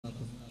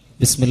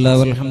ബിസ്മില്ലാ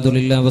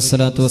വൽഹംദുലില്ലാ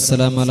വസ്സലാത്തു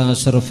വസ്സലാമു അലാ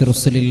അഷ്റഫി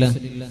റസൂലില്ലാ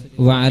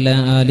വഅലാ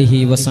ആലിഹി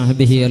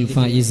വസഹ്ബിഹി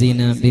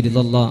അൽഫായിസീന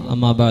ബിറിദല്ലാ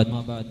അമ്മാ ബഅദ്.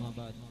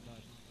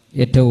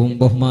 ഏറ്റവും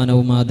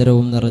ബഹുമാനവും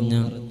ആദരവും നിറഞ്ഞ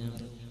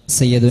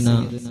സയ്യിദുന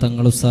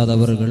തങ്ങൾ ഉസ്താദ്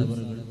അവറുകൾ,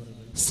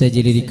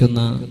 സ്റ്റേജിലിരിക്കുന്ന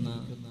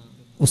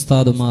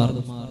ഉസ്താദുമാർ,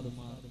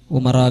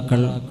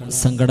 ഉമറാക്കൾ,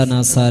 സംഘടനാ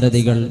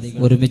സാരഥികൾ,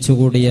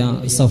 ഒരുമിച്ചുകൂടിയ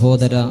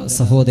സഹോദര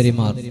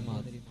സഹോദരിമാർ,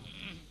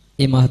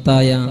 ഈ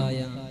മഹത്തായ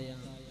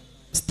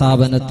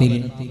സ്ഥാപനത്തിൽ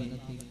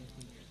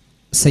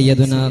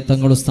സയ്യിദുന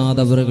തങ്ങൾ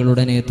ഉസ്താദ്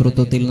അവറുകളുടെ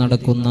നേതൃത്വത്തിൽ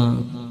നടക്കുന്ന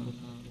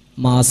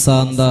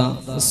മാസാന്ത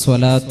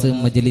സ്വലാത്ത്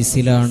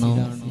മജ്ലിസിലാണ്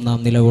നാം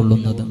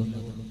നിലകൊള്ളുന്നത്.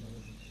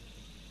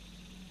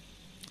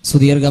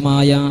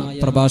 സുദീർഘമായ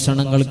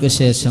പ്രഭാഷണങ്ങൾക്ക്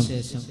ശേഷം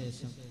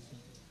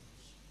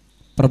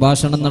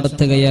പ്രഭാഷണം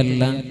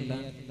നടത്തുകയല്ല,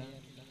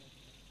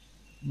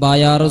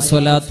 ബായാർ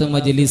സ്വലാത്ത്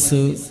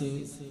മജ്ലിസ്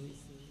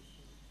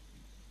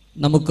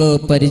നമുക്ക്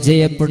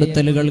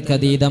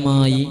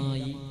പരിചയപ്പെടുത്തലുകൾക്കതീതമായി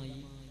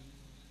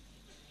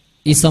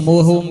ഈ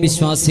സമൂഹവും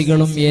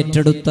വിശ്വാസികളും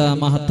ഏറ്റെടുത്ത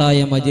മഹത്തായ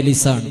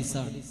മജ്ലിസാണ്.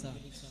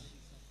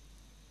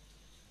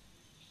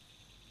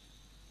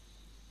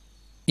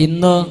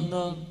 ഇന്ന്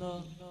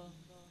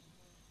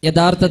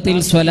യഥാർത്ഥത്തിൽ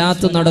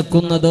സ്വലാത്ത്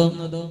നടക്കുന്നത്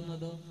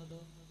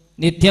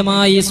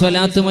നിത്യമായി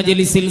സ്വലാത്ത്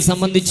മജ്ലിസിൽ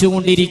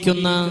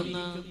സംബന്ധിച്ചുകൊണ്ടിരിക്കുന്ന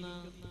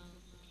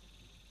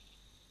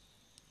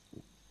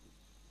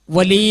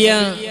വലിയ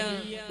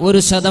ഒരു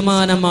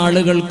ശതമാനം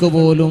ആളുകൾക്ക്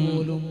പോലും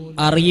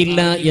അറിയില്ല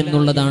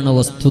എന്നുള്ളതാണ്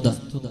വസ്തുത.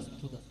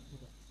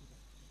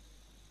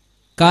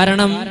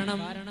 കാരണം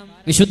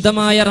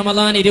വിശുദ്ധമായ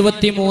റമദാൻ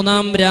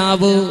 23-ാം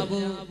രാവ്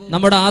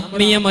നമ്മുടെ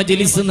ആത്മീയ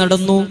മജ്ലിസ്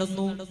നടന്നു.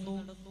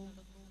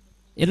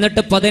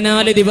 എന്നിട്ട്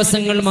 14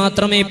 ദിവസങ്ങൾ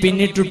മാത്രമേ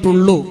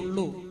പിന്നിട്ടിട്ടുള്ളൂ.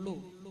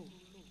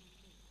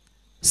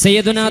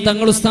 സയ്യിദുന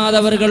തങ്ങൾ ഉസ്താദ്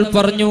അവറുകൾ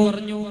പറഞ്ഞു,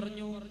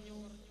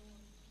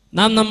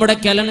 നാം നമ്മുടെ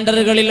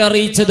കലണ്ടറുകളിൽ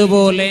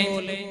അറിയിച്ചതുപോലെ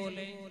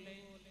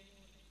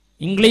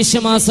ഇംഗ്ലീഷ്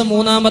മാസം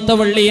 3-ാമത്തെ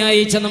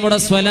വെള്ളിയാഴ്ച നമ്മുടെ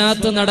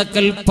സ്വലാത്ത്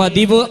നടക്കൽ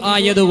പതിവ്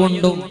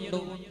ആയതുകൊണ്ടും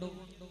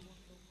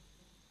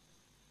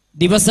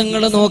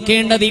ദിവസങ്ങൾ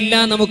നോക്കേണ്ടതില്ല.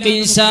 നമുക്ക്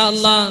ഇൻഷാ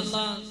അല്ലാഹ്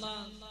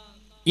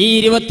ഈ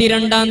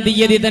 22-ാം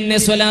തീയതി തന്നെ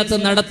സ്വലാത്ത്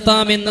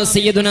നടത്താമെന്ന്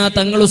സയ്യിദുന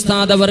തങ്ങൾ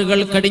ഉസ്താദ് അവറുകൾ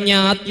കഴിഞ്ഞ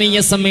ആത്മീയ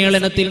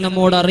സമ്മേളനത്തിൽ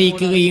നമ്മോട്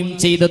അറിയിക്കുകയും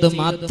ചെയ്തത്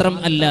മാത്രം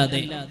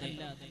അല്ലാതെ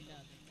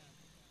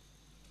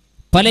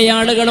പല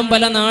ആളുകളും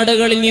പല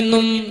നാടുകളിൽ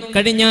നിന്നും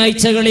കഴിഞ്ഞ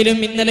ആഴ്ചകളിലും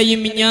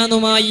ഇന്നലെയും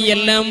മിഞ്ഞാന്നുമായി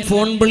എല്ലാം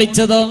ഫോൺ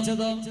വിളിച്ചത്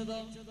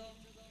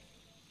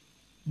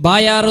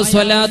ബായാർ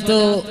സ്വലാത്ത്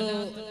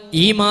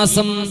ഈ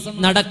മാസം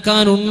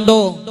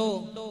നടക്കാനുണ്ടോ,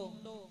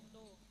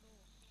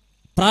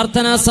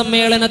 പ്രാർത്ഥനാ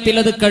സമ്മേളനത്തിൽ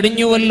അത്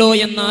കഴിഞ്ഞുവല്ലോ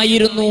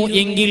എന്നായിരുന്നു.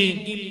 എങ്കിൽ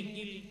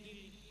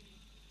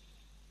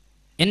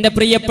എന്റെ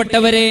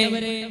പ്രിയപ്പെട്ടവരെ,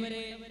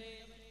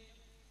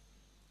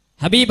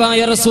 ഹബീബായ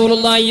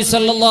റസൂലുള്ളാഹി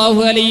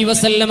സ്വല്ലല്ലാഹു അലൈഹി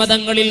വസല്ലമ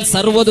തങ്ങളിൽ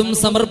സർവ്വതും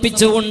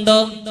സമർപ്പിച്ചുകൊണ്ട്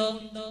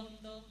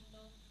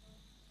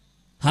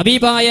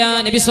ഹബീബായ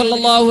നബി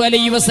സ്വല്ലല്ലാഹു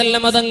അലൈഹി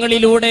വസല്ലമ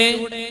തങ്ങളിലൂടെ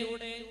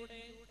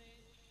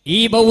ഈ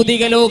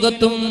ഭൗതിക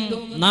ലോകത്തും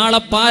നാളെ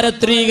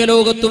പാരത്രിക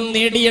ലോകത്തും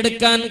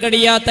നേടിയെടുക്കാൻ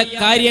കഴിയാത്ത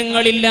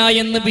കാര്യങ്ങളില്ല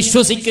എന്ന്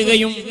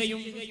വിശ്വസിക്കുകയും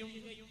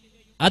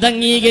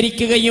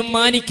അതംഗീകരിക്കുകയും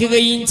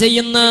മാനിക്കുകയും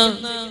ചെയ്യുന്ന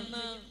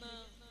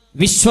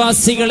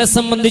വിശ്വാസികളെ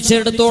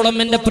സംബന്ധിച്ചിടത്തോളം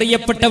എന്റെ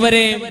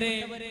പ്രിയപ്പെട്ടവരെ,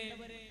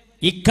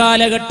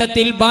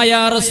 ഇക്കാലഘട്ടത്തിൽ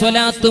ബായാർ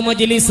സ്വലാത്ത്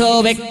മജ്ലിസ്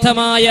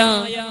വ്യക്തമായ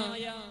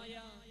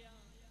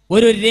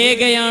ഒരു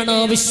രേഖയാണ്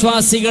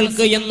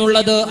വിശ്വാസികൾക്ക്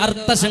എന്നുള്ളത്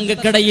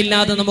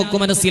അർത്ഥശങ്കക്കിടയില്ലാതെ നമുക്ക്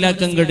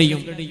മനസ്സിലാക്കാൻ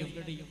കഴിയും.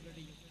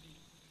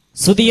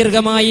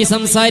 സുദീർഘമായി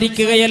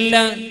സംസാരിക്കുകയല്ല.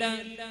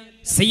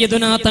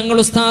 സയ്യിദുന തങ്ങൾ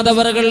ഉസ്താദ്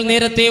അവറുകൾ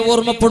നേരത്തെ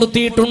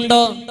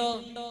ഓർമ്മപ്പെടുത്തിയിട്ടുണ്ട്.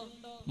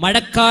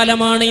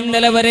 മഴക്കാലമാണ്.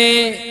 ഇന്നലെ വരെ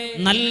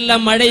നല്ല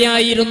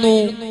മഴയായിരുന്നു.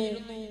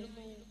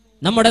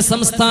 നമ്മുടെ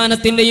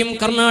സംസ്ഥാനത്തിന്റെയും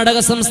കർണാടക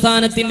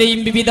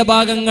സംസ്ഥാനത്തിന്റെയും വിവിധ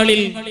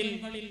ഭാഗങ്ങളിൽ.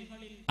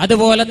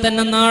 അതുപോലെ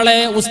തന്നെ നാളെ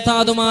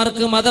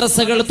ഉസ്താദുമാർക്ക്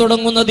മദ്രസകൾ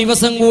തുടങ്ങുന്ന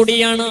ദിവസം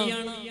കൂടിയാണ്.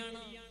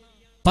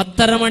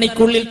 10:30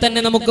 മണിക്കുള്ളിൽ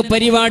തന്നെ നമുക്ക്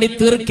പരിപാടി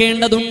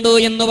തീർക്കേണ്ടതുണ്ട്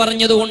എന്ന്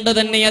പറഞ്ഞതുകൊണ്ട്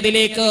തന്നെ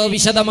അതിലേക്ക്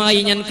വിശദമായി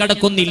ഞാൻ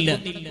കടക്കുന്നില്ല.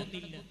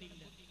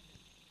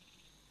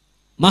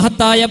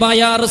 മഹത്തായ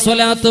ബായാർ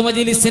സ്വലാത്ത്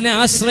മജ്ലിസിനെ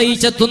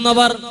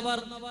ആശ്രയിച്ചെത്തുന്നവർ,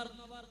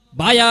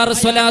 ബായാർ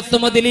സ്വലാത്ത്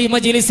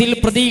മജ്ലിസിൽ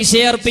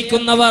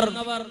പ്രതീക്ഷയർപ്പിക്കുന്നവർ,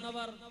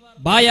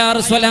 ബായാർ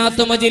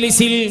സ്വലാത്ത്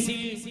മജ്ലിസിൽ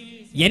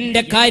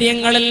എന്റെ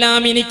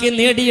കാര്യങ്ങളെല്ലാം എനിക്ക്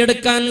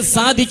നേടിയെടുക്കാൻ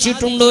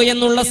സാധിച്ചിട്ടുണ്ട്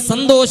എന്നുള്ള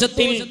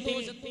സന്തോഷത്തിൽ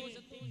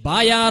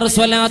ബായാർ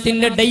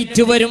സ്വലാത്തിന്റെ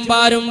ഡേറ്റ്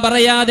വരുമ്പാരും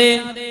പറയാതെ,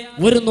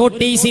 ഒരു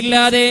നോട്ടീസ്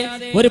ഇല്ലാതെ,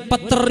 ഒരു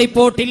പത്ര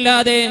റിപ്പോർട്ട്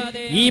ഇല്ലാതെ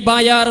ഈ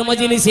ബായാർ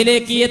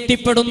മജ്ലിസിലേക്ക്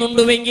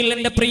എത്തിപ്പെടുന്നുണ്ടുവെങ്കിൽ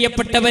എന്റെ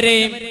പ്രിയപ്പെട്ടവരെ,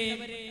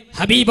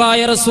 ഹബീബായ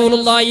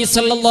റസൂലുള്ളാഹി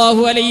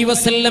സ്വല്ലല്ലാഹു അലൈഹി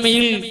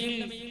വസല്ലമയിൽ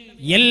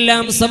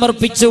എല്ലാം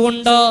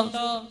സമർപ്പിച്ചുകൊണ്ട്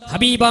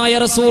ഹബീബായ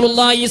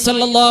റസൂലുള്ളാഹി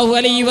സ്വല്ലല്ലാഹു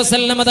അലൈഹി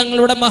വസല്ലമ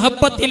തങ്ങളുടെ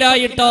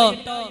മഹബ്ബത്തിലായിട്ട്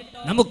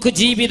നമുക്ക്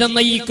ജീവിതം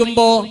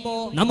നയിക്കുമ്പോ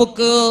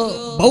നമുക്ക്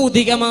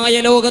ഭൗതികമായ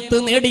ലോകത്ത്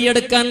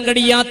നേടിയെടുക്കാൻ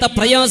കഴിയാത്ത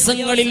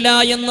പ്രയാസങ്ങളില്ല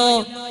എന്ന്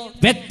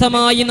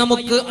വ്യക്തമായി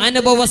നമുക്ക്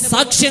അനുഭവ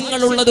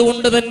സാക്ഷ്യങ്ങൾ ഉള്ളത്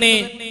കൊണ്ട് തന്നെ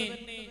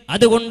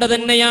അതുകൊണ്ട്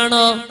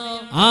തന്നെയാണ്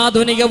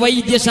ആധുനിക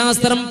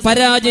വൈദ്യശാസ്ത്രം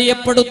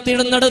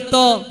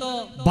പരാജയപ്പെടുത്തിയിടുന്നിടത്ത്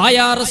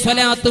ബയാർ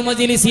സ്വലാത്ത്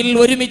മജ്ലിസിൽ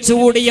ഒരുമിച്ച്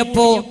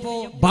കൂടിയപ്പോ,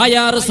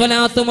 ബയാർ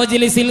സ്വലാത്ത്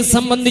മജ്ലിസിൽ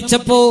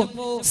സംബന്ധിച്ചപ്പോ,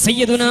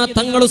 സയ്യിദുനാ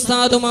തങ്ങൾ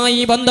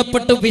ഉസ്താദുമായി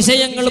ബന്ധപ്പെട്ട്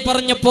വിഷയങ്ങൾ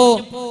പറഞ്ഞപ്പോ,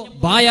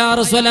 ബയാർ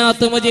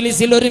സ്വലാത്ത്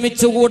മജ്ലിസിൽ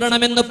ഒരുമിച്ച്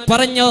കൂടണമെന്ന്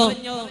പറഞ്ഞു.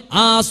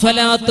 ആ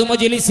സ്വലാത്ത്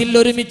മജ്ലിസിൽ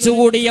ഒരുമിച്ച്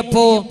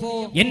കൂടിയപ്പോ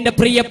എന്റെ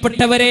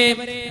പ്രിയപ്പെട്ടവരെ,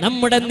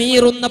 നമ്മുടെ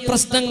നീറുന്ന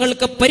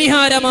പ്രശ്നങ്ങൾക്ക്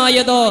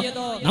പരിഹാരമായത്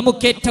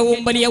നമുക്ക് ഏറ്റവും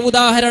വലിയ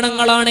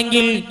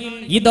ഉദാഹരണങ്ങളാണെങ്കിൽ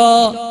ഇത്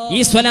ഈ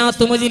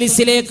സ്വലാത്ത്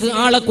മജ്ലിസിലേക്ക്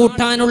ആളെ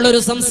കൂട്ടാനുള്ള ഒരു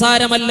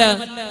സംസാരമല്ല.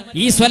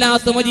 ഈ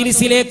സ്വലാത്ത്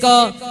മജ്ലിസിലേക്ക്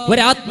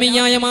ഒരു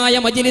ആത്മീയമായ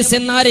മജ്ലിസ്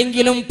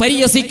എന്നാരെങ്കിലും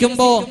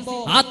പരിഹസിക്കുമ്പോ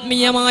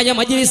ആത്മീയമായ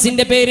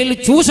മജ്ലിസിന്റെ പേരിൽ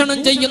ചൂഷണം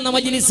ചെയ്യുന്ന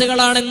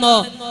മജ്ലിസുകളാണെന്ന്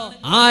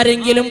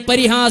ആരെങ്കിലും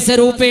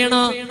പരിഹാസരൂപേണ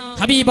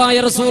ഹബീബായ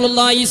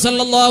റസൂലുള്ളാഹി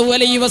സ്വല്ലല്ലാഹു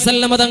അലൈഹി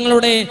വസല്ലമ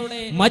തങ്ങളുടെ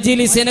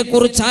മജ്ലിസിനെ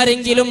കുറിച്ച്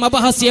ആരെങ്കിലും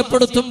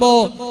അപഹാസ്യപ്പെടുത്തുമ്പോ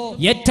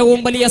ഏറ്റവും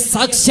വലിയ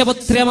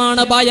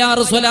സാക്ഷ്യപത്രമാണ് ബയാർ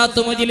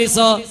സ്വലാത്ത്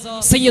മജ്ലിസ്.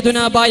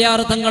 സയ്യിദുനാ ബയാർ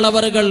തങ്ങൾ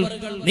അവറുകൾ,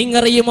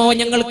 നിങ്ങറിയുമോ?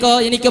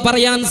 എനിക്ക്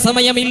പറയാൻ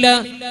സമയമില്ല.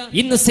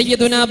 ഇന്ന്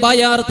സയ്യിദുനാ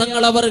ബയാർ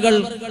തങ്ങൾ അവറുകൾ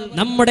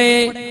നമ്മുടെ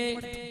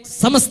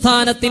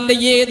സംസ്ഥാനത്തിന്റെ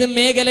ഏത്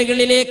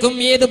മേഖലകളിലേക്കും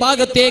ഏത്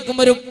ഭാഗത്തേക്കും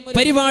ഒരു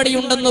പരിപാടി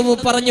ഉണ്ടെന്ന്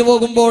പറഞ്ഞു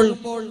പോകുമ്പോൾ,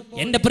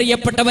 എന്റെ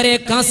പ്രിയപ്പെട്ടവരെ,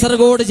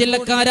 കാസർഗോഡ്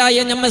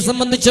ജില്ലക്കാരായ നമ്മെ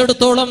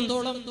സംബന്ധിച്ചിടത്തോളം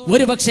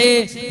ഒരുപക്ഷെ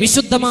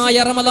വിശുദ്ധമായ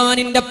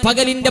റമദാനിന്റെ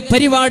പകലിന്റെ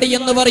പരിപാടി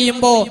എന്ന്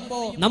പറയുമ്പോ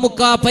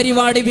നമുക്ക് ആ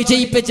പരിപാടി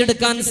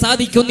വിജയിപ്പിച്ചെടുക്കാൻ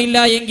സാധിക്കുന്നില്ല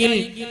എങ്കിൽ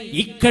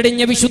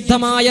ഇക്കഴിഞ്ഞ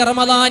വിശുദ്ധമായ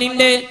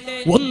റമദാനിന്റെ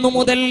 1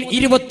 മുതൽ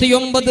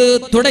 29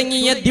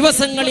 തുടങ്ങിയ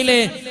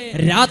ദിവസങ്ങളിലെ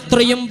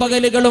രാത്രിയും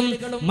പകലുകളും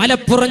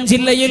മലപ്പുറം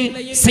ജില്ലയിൽ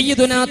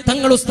സയ്യിദുനാ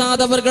തങ്ങൾ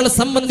ഉസ്താദ് അവർകൾ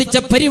സംബന്ധിച്ച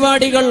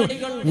പരിപാടികൾ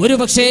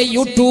ഒരുപക്ഷെ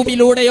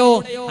യൂട്യൂബിലൂടെയോ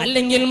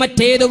അല്ലെങ്കിൽ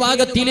മറ്റേത്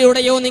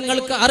ഭാഗത്തിലൂടെയോ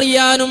നിങ്ങൾക്ക്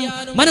അറിയാനും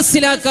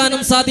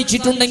മനസ്സിലാക്കാനും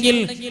സാധിച്ചിട്ടുണ്ടെങ്കിൽ,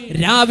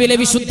 രാവിലെ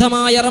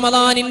വിശുദ്ധമായ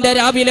റമദാനിന്റെ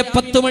രാവിലെ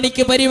 10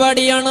 മണിക്ക്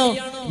പരിപാടിയാണ്,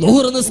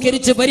 ളുഹർ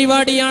നിസ്കരിച്ച്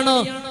പരിപാടിയാണ്,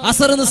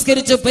 അസർ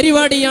നിസ്കരിച്ച്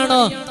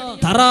പരിപാടിയാണ്,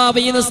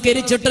 തറാവീഹ്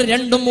നിസ്കരിച്ചിട്ട്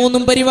 2ഉം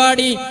 3ഉം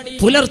പരിപാടി,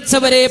 പുലർച്ചെ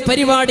വരെ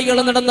പരിപാടികൾ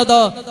നടന്നത്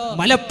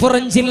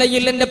മലപ്പുറം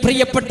ജില്ലയിൽ. എന്റെ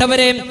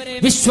പ്രിയപ്പെട്ടവരെ,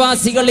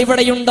 വിശ്വാസികൾ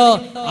ഇവിടെയുണ്ട്,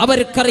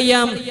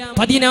 അവർക്കറിയാം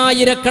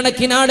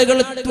 10,000-കണക്കിന് ആളുകൾ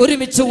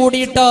ഒരുമിച്ച്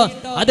കൂടിയിട്ട്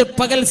അത്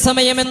പകൽ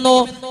സമയമെന്നോ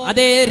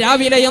അതേ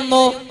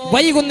രാവിലെയെന്നോ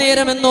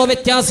വൈകുന്നേരമെന്നോ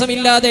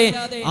വ്യത്യാസമില്ലാതെ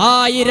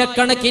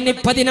 1000-കണക്കിന്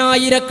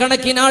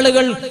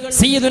ആളുകൾ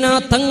സയ്യിദുനാ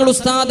തങ്ങൾ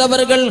ഉസ്താദ്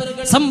അവർകൾ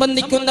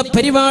സംബന്ധിക്കുന്ന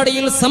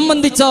പരിപാടിയിൽ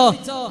സംബന്ധിച്ച്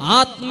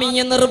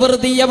ആത്മീയ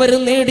നിർവൃതി അവർ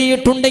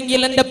നേടിയിട്ടുണ്ടെങ്കിൽ,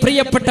 എന്റെ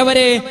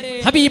പ്രിയപ്പെട്ടവരെ,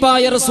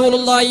 ഹബീബായ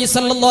റസൂലുള്ളാഹി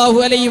സ്വല്ലല്ലാഹു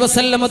അലൈഹി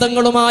വസല്ലമ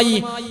തങ്ങളുമായി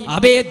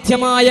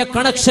അഭേദ്യമായ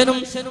കണക്ഷനും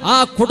ആ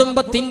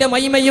കുടുംബത്തിന്റെ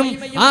മഹിമയും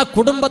ആ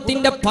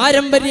കുടുംബത്തിന്റെ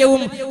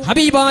പാരമ്പര്യവും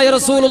ഹബീബായ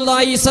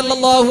റസൂലുള്ളാഹി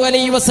സ്വല്ലല്ലാഹു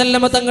അലൈഹി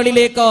വസല്ലമ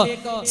തങ്ങളിലേക്ക്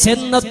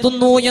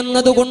ചെന്നെത്തുന്നു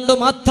എന്നതുകൊണ്ട്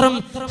മാത്രം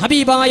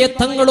ഹബീബായ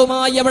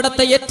തങ്ങളുമായി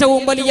അവിടുത്തെ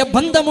ഏറ്റവും വലിയ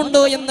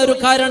ബന്ധമുണ്ട് എന്നൊരു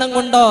കാരണം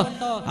കൊണ്ട്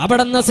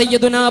അവിടുന്ന്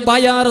സയ്യിദുനാ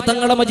ബയാർ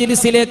തങ്ങളെ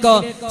മജ്ലിസിലേക്ക്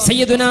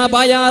സയ്യിദുനാ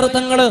ബയാർ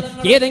തങ്ങൾ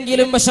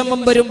ഏതെങ്കിലും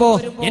വിഷമം വരുമ്പോ,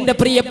 എന്റെ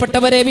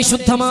പ്രിയപ്പെട്ടവരെ,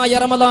 വിശുദ്ധമായ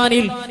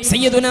റമദാനിൽ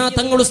സയ്യിദുനാ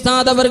തങ്ങൾ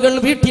ഉസ്താദ് അവർകൾ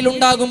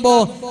വീട്ടിലുണ്ടാകുമ്പോ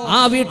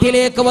ആ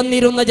വീട്ടിലേക്ക്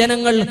വന്നിരുന്ന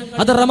ജനങ്ങൾ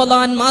അത്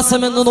റമദാൻ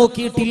മാസമെന്ന്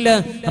നോക്കിയിട്ടില്ല,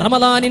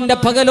 റമദാനിന്റെ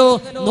പകലോ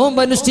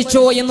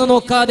നോമ്പനുഷ്ഠിച്ചോ എന്ന്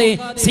നോക്കാതെ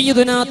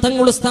സയ്യിദുനാ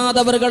തങ്ങൾ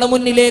ഉസ്താദ് അവരുടെ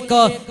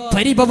മുന്നിലേക്ക്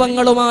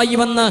പരിഭവങ്ങളുമായി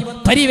വന്ന്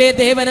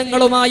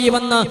പരിവേദേവനങ്ങളുമായി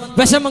വന്ന്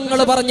വിഷമങ്ങൾ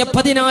പറഞ്ഞ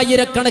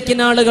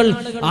 10,000-കണക്കിന് ആളുകൾ,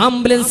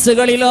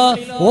 ആംബുലൻസുകളിലോ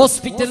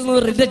ഹോസ്പിറ്റലിൽ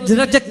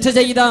റിജക്ട്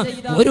ചെയ്ത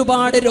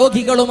ഒരുപാട്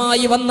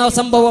രോഗികളുമായി വന്ന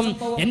സംഭവം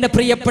എന്റെ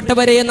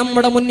പ്രിയപ്പെട്ടവരെ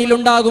നമ്മുടെ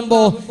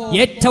മുന്നിലുണ്ടാകുമ്പോ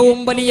ഏറ്റവും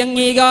വലിയ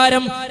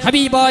അംഗീകാരം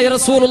ഹബീബായ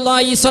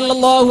റസൂലുള്ളാഹി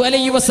സ്വല്ലല്ലാഹു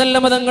അലൈഹി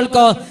വസല്ലമ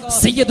തങ്ങൾക്ക്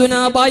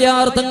സയ്യിദുനാ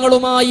ബയാർ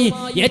തങ്ങളുമായി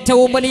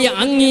ഏറ്റവും വലിയ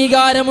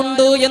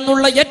അംഗീകാരമുണ്ട്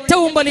എന്നുള്ള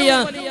ഏറ്റവും വലിയ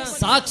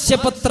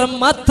സാക്ഷ്യപത്രം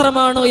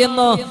മാത്രമാണ്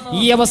എന്ന്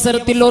ഈ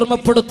അവസരത്തിൽ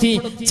ഓർമ്മപ്പെടുത്തി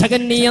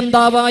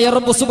ജഗന്നിയന്താവായ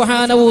റബ്ബ്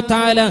സുബ്ഹാനഹു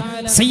തആല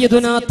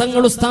സയ്യിദുനാ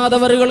തങ്ങൾ ഉസ്താദ്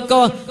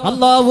അവർക്ക്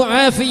അല്ലാഹു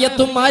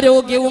ആഫിയത്തും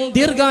ആരോഗ്യവും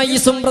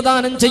ദീർഘായുസ്സും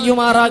പ്രദാനം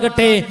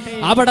ചെയ്യുമാറാകട്ടെ.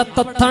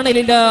 അവിടത്തെ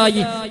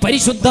തണലിലായി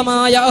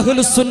പരിശുദ്ധമായ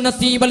അഹ്ലുസ്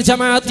സുന്നത്തി വൽ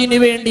ജമാഅത്തിന്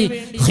വേണ്ടി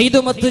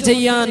ഖിദ്മത്ത്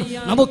ചെയ്യാൻ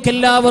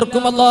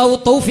നമുക്കെല്ലാവർക്കും അല്ലാഹു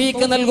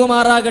തൗഫീഖ്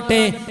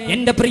നൽകുമാറാകട്ടെ.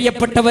 എന്റെ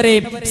പ്രിയപ്പെട്ടവരെ,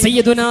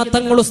 സയ്യിദുനാ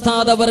തങ്ങൾ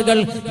ഉസ്താദ് അവർകൾ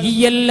ഈ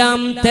എല്ലാം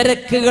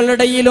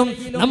തിരക്കുകളുടെയിലും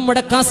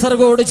നമ്മുടെ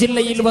കാസർഗോഡ്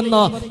ജില്ലയിൽ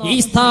വന്ന് ഈ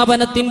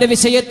സ്ഥാപനത്തിന്റെ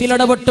വിഷയത്തിൽ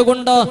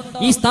ഇടപെട്ടുകൊണ്ട്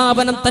ഈ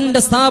സ്ഥാപനം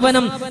തന്റെ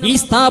സ്ഥാപനം ഈ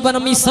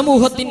സ്ഥാപനം ഈ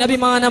സമൂഹത്തിന്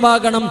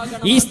അഭിമാനമാകണം.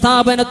 ഈ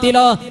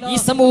സ്ഥാപനത്തില് ഈ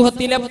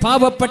സമൂഹത്തിലെ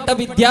പാവപ്പെട്ട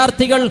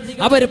വിദ്യാർത്ഥികൾ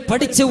അവർ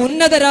പഠിച്ച്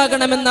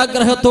ഉന്നതരാകണമെന്ന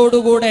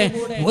ആഗ്രഹത്തോടുകൂടെ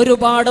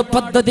ഒരുപാട്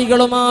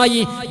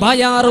പദ്ധതികളുമായി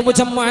ബയാർ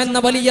മുജമ്മ എന്ന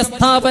വലിയ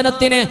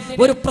സ്ഥാപനത്തിനെ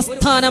ഒരു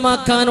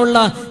പ്രസ്ഥാനമാക്കാനുള്ള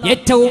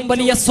ഏറ്റവും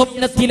വലിയ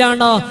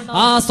സ്വപ്നത്തിലാണ്.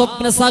 ആ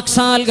സ്വപ്ന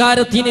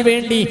സാക്ഷാത്കാരത്തിന്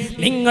വേണ്ടി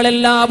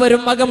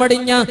നിങ്ങളെല്ലാവരും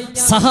അകമടിഞ്ഞ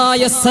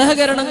സഹായ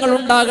സഹകരണങ്ങൾ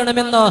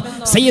ഉണ്ടാകണമെന്ന്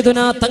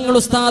സയ്യിദുനാ തങ്ങൾ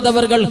ഉസ്താദ്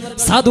അവർകൾ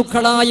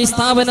സാധുക്കളായ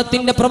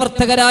സ്ഥാപനത്തിന്റെ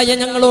പ്രവർത്തകരായ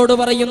ഞങ്ങളോട്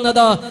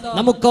പറയുന്നത്,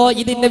 നമുക്ക്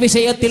ഇതിന്റെ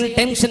വിഷയത്തിൽ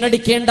ടെൻഷൻ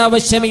അടിക്കേണ്ട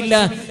ആവശ്യമില്ല.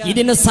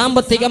 ഇതിന്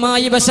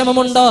സാമ്പത്തികമായി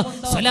വിഷമമുണ്ട്.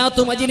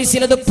 സ്വലാത്തു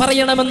മജ്ലിസിൽ അത്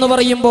പറയണമെന്ന്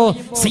പറയുമ്പോൾ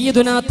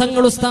സയ്യിദുനാ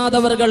തങ്ങൾ ഉസ്താദ്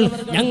അവർകൾ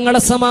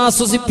ഞങ്ങളെ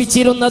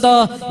സമാശ്വസിപ്പിച്ചിരുന്നത്,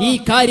 ഈ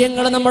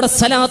കാര്യങ്ങൾ നമ്മുടെ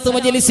സ്വലാത്തു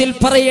മജ്ലിസിൽ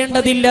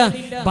പറയേണ്ടതില്ല.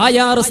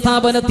 ബായാർ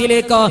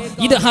സ്ഥാപനത്തിലേക്ക്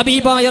ഇത്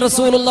ഹബീബായ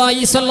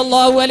റസൂലുള്ളാഹി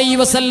സ്വല്ലല്ലാഹു അലൈഹി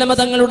വസല്ലം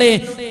തങ്ങളുടെ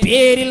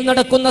പേരിൽ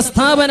നടക്കുന്ന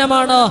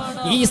സ്ഥാപനമാണ്.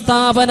 ഈ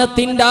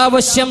സ്ഥാപനത്തിന്റെ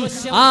ആവശ്യം,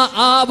 ആ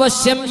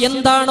ആവശ്യം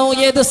എന്താണോ,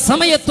 ഏത്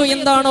സമയത്തു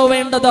എന്താണോ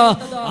വേണ്ടത്,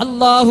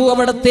 അല്ലാഹു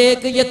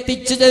അവിടത്തേക്ക്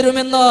എത്തിച്ചു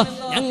തരുമെന്ന്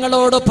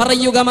ഞങ്ങളോട്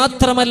പറയുക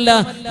മാത്രമല്ല,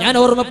 ഞാൻ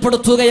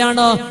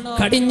ഓർമ്മപ്പെടുത്തുകയാണ്,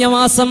 കഴിഞ്ഞ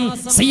മാസം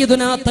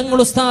സയ്യിദുനാ തങ്ങൾ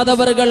ഉസ്താദ്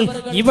അവർകൾ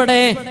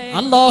ഇവിടെ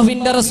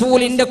അല്ലാഹുവിന്റെ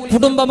റസൂലിന്റെ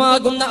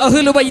കുടുംബമാകുന്ന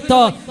അഹ്ലു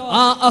ബൈത്ത്,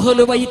 ആ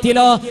അഹ്ലു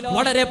ബൈത്തില്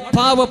വളരെ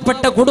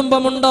പാവപ്പെട്ട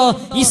കുടുംബമുണ്ട്.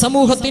 ഈ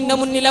സമൂഹത്തിന്റെ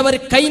മുന്നിൽ അവർ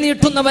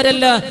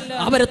കൈനീട്ടുന്നവരല്ല,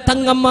 അവർ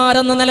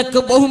തങ്ങന്മാരെന്ന നിലക്ക്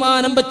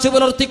ബഹുമാനം വെച്ച്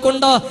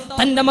പുലർത്തിക്കൊണ്ട്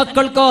തന്റെ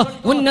മക്കൾക്ക്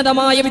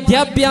ഉന്നതമായ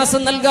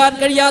വിദ്യാഭ്യാസം നൽകാൻ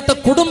കഴിയാത്ത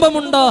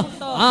കുടുംബമുണ്ട്.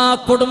 ആ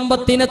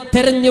കുടുംബത്തിനെ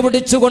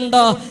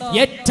തെരഞ്ഞുപിടിച്ചുകൊണ്ട്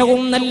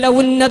ഏറ്റവും നല്ല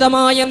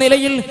ഉന്നതമായ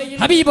നിലയിൽ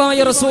ഹബീബായ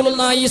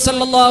റസൂലുള്ളാഹി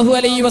സ്വല്ലല്ലാഹു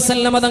അലൈഹി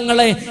വസല്ലം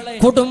തങ്ങളെ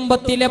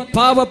കുടുംബത്തിലെ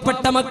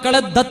പാവപ്പെട്ട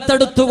മക്കളെ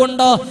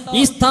ദത്തെടുത്തുകൊണ്ട്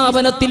ഈ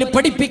സ്ഥാപനത്തിൽ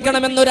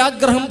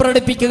പഠിപ്പിക്കണമെന്നൊരാഗ്രഹം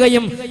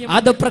പ്രകടിപ്പിക്കുകയും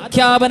അത്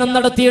പ്രഖ്യാപനം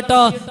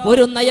നടത്തിയിട്ട്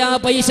ഒരു നയാ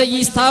പൈസ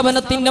ഈ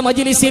സ്ഥാപനത്തിന്റെ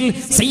മജ്ലിസിൽ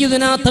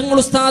സയ്യിദുനാ തങ്ങൾ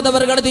ഉസ്താദ്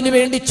അവർകൾ ഇതിനു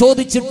വേണ്ടി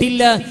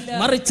ചോദിച്ചിട്ടില്ല.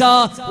 മറിച്ച്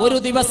ഒരു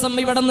ദിവസം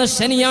ഇവിടുന്ന്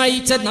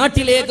ശനിയാഴ്ച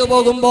നാട്ടിലേക്ക്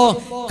പോകുമ്പോ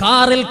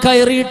കാറിൽ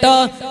കയറിയിട്ട്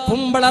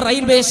കുമ്പള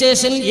റെയിൽവേ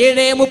സ്റ്റേഷൻ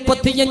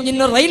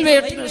 7:35 റെയിൽവേ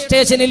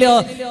സ്റ്റേഷനിൽ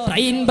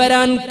ട്രെയിൻ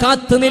വരാൻ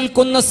കാത്തു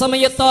നിൽക്കുന്ന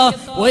സമയത്ത്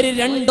ഒരു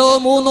 2,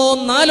 3,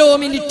 4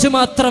 മിനിറ്റ്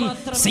മാത്രം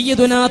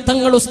സയ്യിദുനാ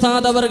തങ്ങൾ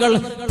ഉസ്താദ് അവർകൾ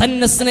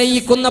തന്നെ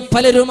സ്നേഹിക്കുന്ന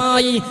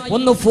പലരുമായി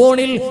ഒന്ന്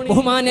ഫോണിൽ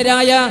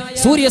ബഹുമാനരായ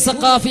സൂര്യ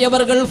സഖാഫി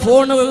അവർകൾ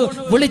ഫോൺ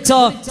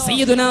വിളിച്ച്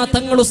സയ്യിദുനാ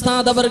തങ്ങൾ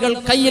ഉസ്താദ് അവർകൾ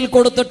കയ്യിൽ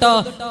കൊടുത്തിട്ട്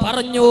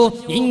പറഞ്ഞു,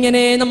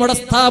 ഇങ്ങനെ നമ്മുടെ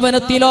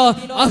സ്ഥാപനത്തിലോ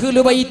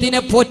അഹ്ലു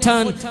ബൈത്തിനെ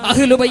പോറ്റാൻ,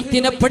 അഹ്ലു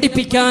ബൈത്തിനെ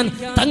പഠിപ്പിക്കാൻ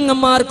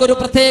തങ്ങന്മാർക്കൊരു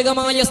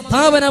പ്രത്യേകമായ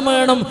സ്ഥാപനം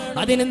വേണം,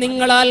 അതിന്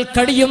നിങ്ങളാൽ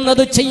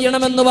കഴിയുന്നത്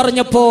ചെയ്യണമെന്ന്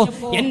പറഞ്ഞപ്പോ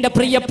എന്റെ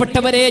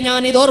പ്രിയപ്പെട്ടവരെ,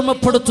 ഞാൻ ഇത്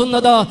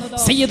ഓർമ്മപ്പെടുത്തുന്നത്,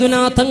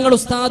 സയ്യിദുനാ തങ്ങൾ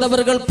ഉസ്താദ്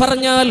അവർകൾ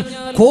പറഞ്ഞാൽ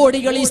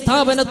കോടികൾ ഈ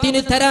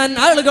സ്ഥാപനത്തിന് തരാൻ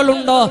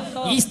ആളുകളുണ്ടോ,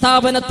 ഈ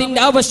സ്ഥാപനത്തിന്റെ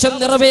ആവശ്യം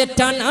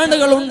നിറവേറ്റാൻ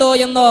ആളുകളുണ്ടോ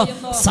എന്ന്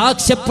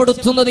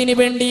സാക്ഷ്യപ്പെടുത്തുന്നതിന്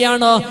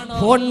വേണ്ടിയാണ്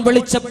ഫോൺ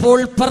വിളിച്ചപ്പോൾ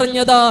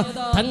പറഞ്ഞത്.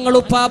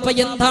 തങ്ങളുപ്പാപ്പ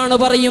എന്താണ്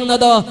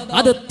പറയുന്നത്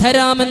അത്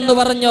തരാമെന്ന്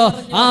പറഞ്ഞു.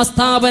 ആ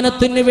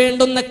സ്ഥാപനത്തിന്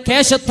വേണ്ടുന്ന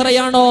ക്യാഷ്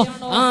എത്രയാണോ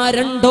ആ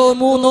 2,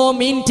 3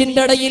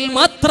 മിനിറ്റിന്റെ ഇടയിൽ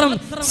മാത്രം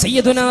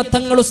സയ്യിദുനാ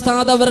തങ്ങൾ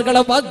ഉസ്താദ്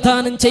അവർകളെ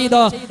വാഗ്ദാനം ചെയ്ത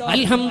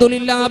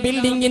അൽഹംദുലില്ലാഹ്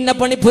ബിൽഡിംഗിന്റെ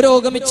പണി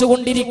പുരോഗമിച്ചു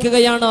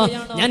കൊണ്ടിരിക്കുകയാണ്.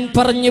 ഞാൻ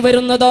പറഞ്ഞു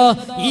വരുന്നത്,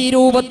 ഈ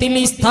രൂപത്തിൽ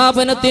ഈ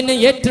സ്ഥാപനത്തിന്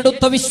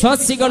ഏറ്റെടുത്ത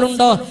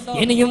വിശ്വാസികളുണ്ട്.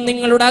 ഇനിയും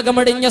നിങ്ങളുടെ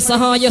അകമടിഞ്ഞ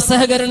സഹായ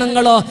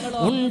സഹകരണങ്ങൾ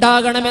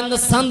ഉണ്ടാകണമെന്ന്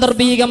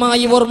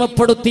സാന്ദർഭികമായി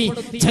ഓർമ്മപ്പെടുത്തി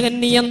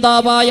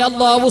ജഗന്നിയന്താവായ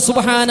അല്ലാഹു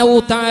സുബ്ഹാനഹു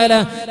തആല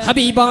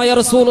ഹബീബായ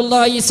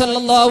റസൂലുള്ളാഹി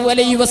സ്വല്ലല്ലാഹു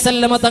അലൈഹി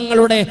വസല്ലം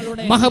തങ്ങളുടെ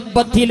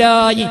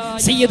മഹബ്ബത്തിലായി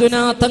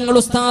സയ്യിദുനാ തങ്ങൾ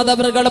ഉസ്താദ്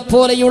അവർകളെ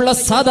പോലെയുള്ള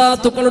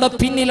സാദാത്തുക്കളുടെ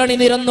പിന്നിലണി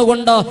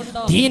നിരന്നുകൊണ്ട്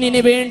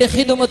ദീനിന് വേണ്ടി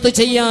ഖിദ്മത്ത്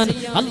ചെയ്യാൻ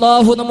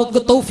അല്ലാഹു നമുക്ക്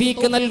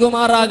തൗഫീഖ്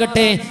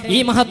നൽകുമാറാകട്ടെ. ഈ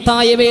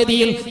മഹത്തായ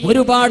വേദിയിൽ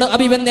ഒരുപാട്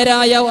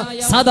അഭിവന്ദരായ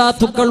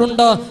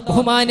സാദാത്തുക്കളുണ്ട്.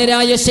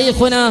 ബഹുമാനരായ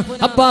ശൈഖുന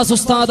അബ്ബാസ്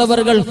ഉസ്താദ്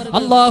അവർകൾ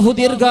അല്ലാഹു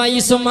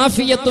ദീർഘായുസ്സും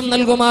ആഫിയത്തും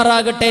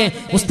നൽകുമാറാകട്ടെ.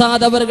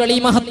 ഉസ്താദ് അവർകൾ ഈ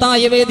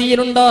മഹത്തായ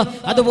വേദിയിലുണ്ട്.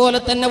 അതുപോലെ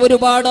തന്നെ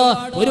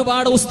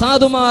ഒരുപാട്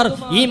ഉസ്താദുമാർ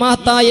ഈ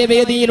മഹത്തായ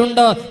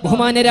വേദിയിലുണ്ട്.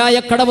 ബഹുമാനരായ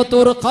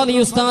കടവത്തൂർ ഖാദി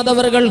ഉസ്താദ്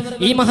അവർകൾ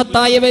ഈ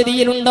മഹത്തായ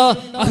വേദിയിലുണ്ട്.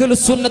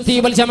 അഹ്ലുസ് സുന്നത്തി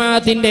വൽ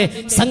ജമാഅത്തിന്റെ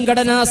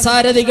സംഘടനാ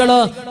സാരഥികൾ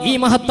ഈ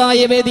മഹത്തായ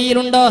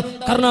വേദിയിലുണ്ട്.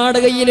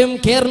 കർണാടകയിലും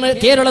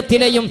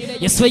കേരളത്തിലെയും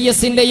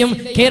SYSന്റെയും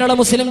കേരള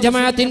മുസ്ലിം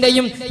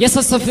ജമാഅത്തിന്റെയും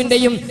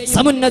SSFന്റെയും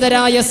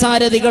സമുന്നതരായ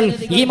സാരഥികൾ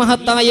ഈ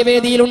മഹത്തായ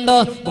വേദിയിലുണ്ട്.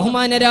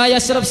 ബഹുമാനരായ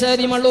അഷ്റഫ്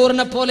ഷാരി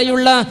മള്ളൂറിനെ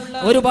പോലെയുള്ള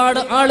ഒരുപാട്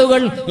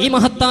ആളുകൾ ഈ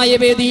മഹത്തായ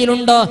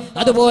വേദിയിലുണ്ട്.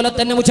 അതുപോലെ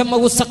തന്നെ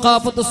മുജമ്മഉ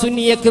സഖാഫത്ത്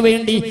സുന്നിയക്ക്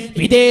വേണ്ടി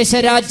വിദേശ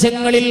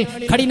രാജ്യങ്ങളിൽ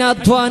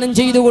കഠിനാധ്വാനം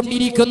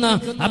ചെയ്തുകൊണ്ടിരിക്കുന്ന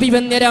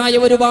അഭിവന്യരായ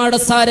ഒരുപാട്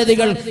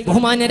സാരഥികൾ,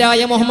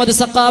 ബഹുമാനരായ മുഹമ്മദ്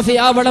സഖാഫി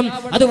ആവളം,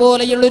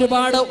 അതുപോലെയുള്ള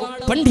ഒരുപാട്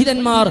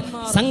പണ്ഡിതന്മാർ,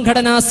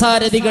 സംഘടനാ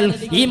സാരഥികൾ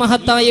ഈ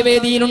മഹത്തായ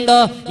വേദിയിലുണ്ട്.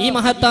 ഈ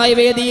മഹത്തായ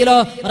വേദിയിൽ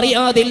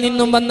റിയാദിൽ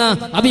നിന്നും വന്ന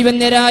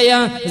അഭിവന്യരായ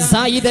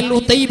സായിദ് അൽ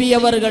ഉതൈബി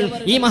അവർകൾ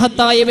ഈ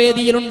മഹത്തായ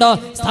വേദിയിലുണ്ട്.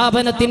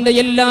 സ്ഥാപനത്തിന്റെ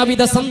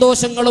എല്ലാവിധ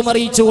സന്തോഷങ്ങളും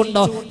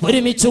അറിയിച്ചുകൊണ്ട്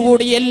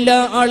ഒരുമിച്ചുകൂടി എല്ലാ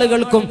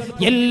ആളുകൾക്കും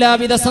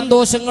എല്ലാവിധ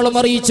സന്തോഷങ്ങളും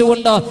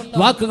അറിയിച്ചുകൊണ്ട്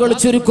വാക്കുകൾ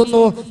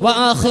ചുരുക്കുന്നു.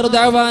 വആഖിറു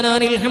ദഅവാനാ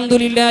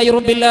അൽഹംദുലില്ലാഹി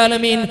റബ്ബിൽ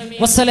ആലമീൻ.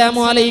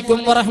 വസ്സലാമു അലൈക്കും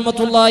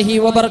വറഹ്മത്തുള്ളാഹി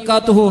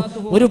വബറകാതുഹു.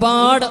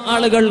 ഒരുപാട്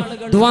ആളുകൾ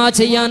ദുആ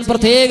ചെയ്യാൻ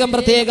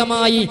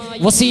പ്രത്യേകമായി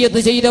വസിയത്ത്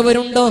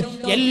ചെയ്തവരുണ്ട്.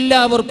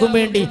 എല്ലാവർക്കും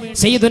വേണ്ടി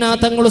സയ്യിദുനാ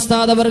തങ്ങൾ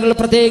ഉസ്താദ് അവർകൾ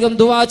പ്രത്യേകം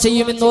ദുആ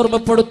ചെയ്യുമെന്ന്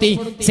ഓർമ്മപ്പെടുത്തി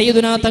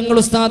സയ്യിദുനാ തങ്ങൾ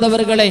ഉസ്താദ്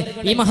അവർകളെ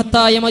ഈ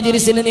മഹത്തായ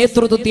മജ്ലിസിന്റെ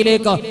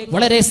നേതൃത്വത്തിലേക്ക്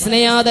വളരെ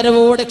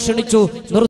സ്നേഹാദരവോടെ ക്ഷണിച്ചു.